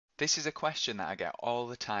This is a question that I get all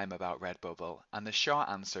the time about Redbubble, and the short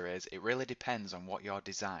answer is it really depends on what your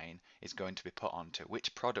design is going to be put onto.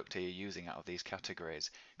 Which product are you using out of these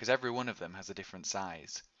categories? Because every one of them has a different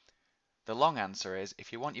size. The long answer is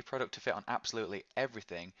if you want your product to fit on absolutely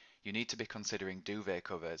everything, you need to be considering duvet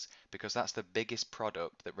covers because that's the biggest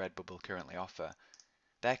product that Redbubble currently offer.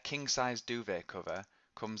 Their king size duvet cover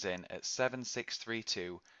comes in at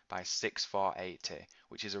 7632 by 6480,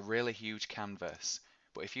 which is a really huge canvas.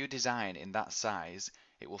 But if you design in that size,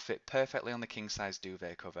 it will fit perfectly on the king size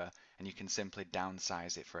duvet cover and you can simply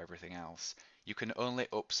downsize it for everything else. You can only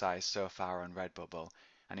upsize so far on Redbubble.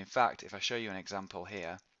 And in fact, if I show you an example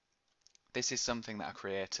here, this is something that I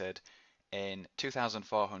created in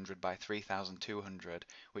 2400 by 3200,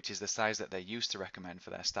 which is the size that they used to recommend for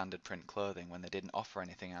their standard print clothing when they didn't offer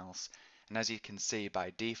anything else. And as you can see,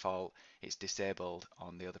 by default, it's disabled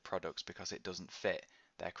on the other products because it doesn't fit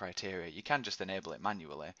their criteria. You can just enable it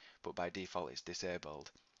manually, but by default it's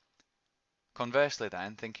disabled. Conversely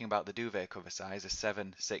then, thinking about the duvet cover size, a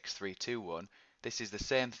 76321, this is the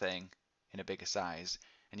same thing in a bigger size,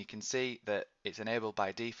 and you can see that it's enabled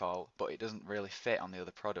by default, but it doesn't really fit on the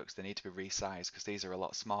other products. They need to be resized because these are a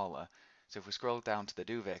lot smaller. So if we scroll down to the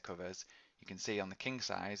duvet covers, you can see on the king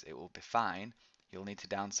size it will be fine. You'll need to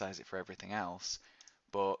downsize it for everything else,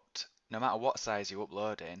 but no matter what size you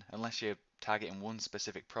upload in, unless you're targeting one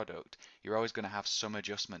specific product, you're always going to have some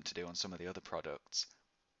adjustment to do on some of the other products.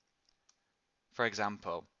 For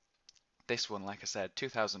example, this one, like I said,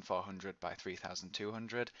 2400 by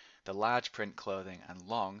 3200. The large print clothing and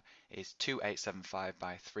long is 2875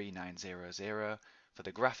 by 3900. For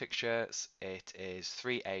the graphic shirts, it is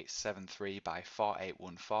 3873 by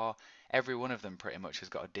 4814. Every one of them pretty much has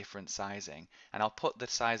got a different sizing, and I'll put the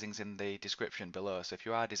sizings in the description below, so if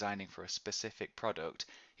you are designing for a specific product,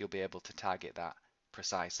 you'll be able to target that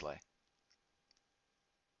precisely.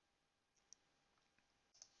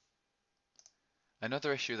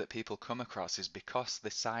 Another issue that people come across is because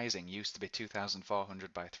the sizing used to be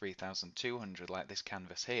 2400 by 3200 like this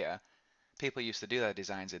canvas here, people used to do their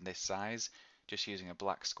designs in this size, just using a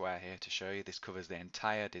black square here to show you. This covers the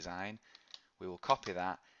entire design. We will copy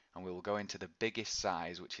that and we will go into the biggest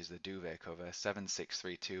size, which is the duvet cover,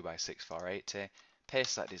 7632 by 6480,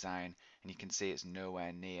 paste that design, and you can see it's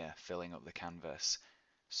nowhere near filling up the canvas.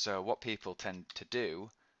 So what people tend to do,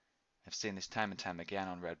 I've seen this time and time again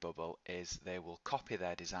on Redbubble, is they will copy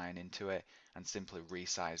their design into it and simply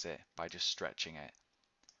resize it by just stretching it,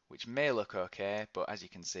 which may look okay, but as you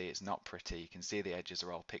can see it's not pretty. You can see the edges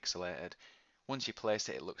are all pixelated. Once you place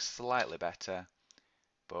it, it looks slightly better,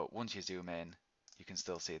 but once you zoom in, you can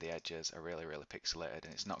still see the edges are really, really pixelated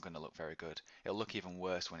and it's not going to look very good. It'll look even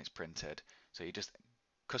worse when it's printed. So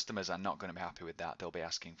customers are not going to be happy with that. They'll be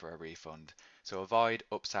asking for a refund. So avoid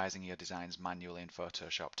upsizing your designs manually in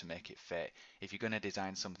Photoshop to make it fit. If you're going to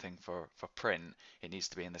design something for print, it needs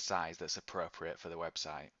to be in the size that's appropriate for the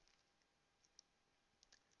website.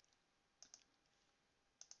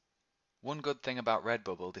 One good thing about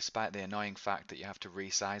Redbubble, despite the annoying fact that you have to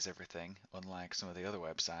resize everything, unlike some of the other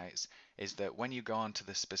websites, is that when you go onto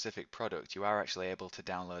the specific product, you are actually able to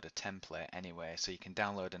download a template anyway. So you can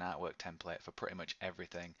download an artwork template for pretty much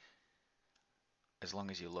everything. As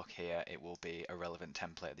long as you look here, it will be a relevant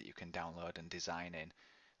template that you can download and design in.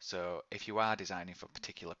 So if you are designing for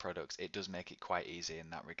particular products, it does make it quite easy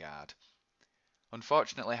in that regard.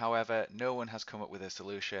 Unfortunately, however, no one has come up with a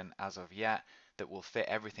solution as of yet that will fit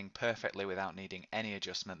everything perfectly without needing any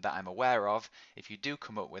adjustment that I'm aware of. If you do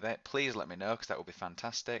come up with it, please let me know because that would be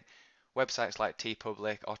fantastic. Websites like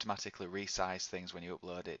TeePublic automatically resize things when you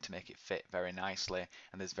upload it to make it fit very nicely,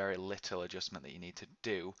 and there's very little adjustment that you need to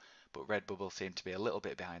do, but Redbubble seem to be a little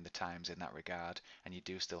bit behind the times in that regard, and you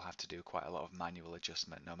do still have to do quite a lot of manual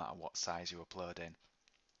adjustment no matter what size you upload in.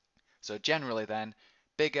 So generally then,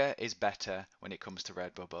 bigger is better when it comes to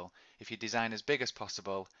Redbubble. If you design as big as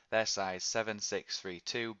possible, their size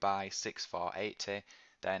 7632 by 6480,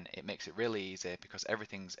 then it makes it really easy because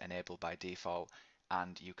everything's enabled by default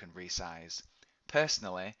and you can resize.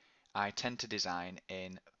 Personally, I tend to design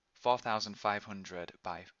in 4500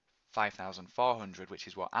 by 5400, which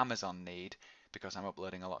is what Amazon need because I'm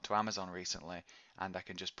uploading a lot to Amazon recently, and I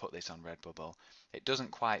can just put this on Redbubble. It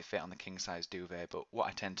doesn't quite fit on the king size duvet, but what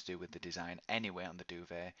I tend to do with the design anyway on the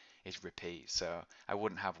duvet is repeat. So I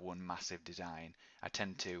wouldn't have one massive design. I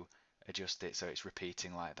tend to adjust it so it's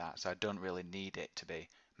repeating like that. So I don't really need it to be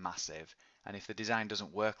massive. And if the design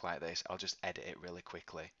doesn't work like this, I'll just edit it really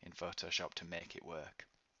quickly in Photoshop to make it work.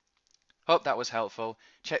 Hope that was helpful.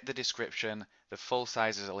 Check the description. The full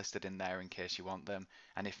sizes are listed in there in case you want them.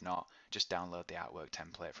 And if not, just download the artwork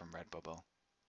template from Redbubble.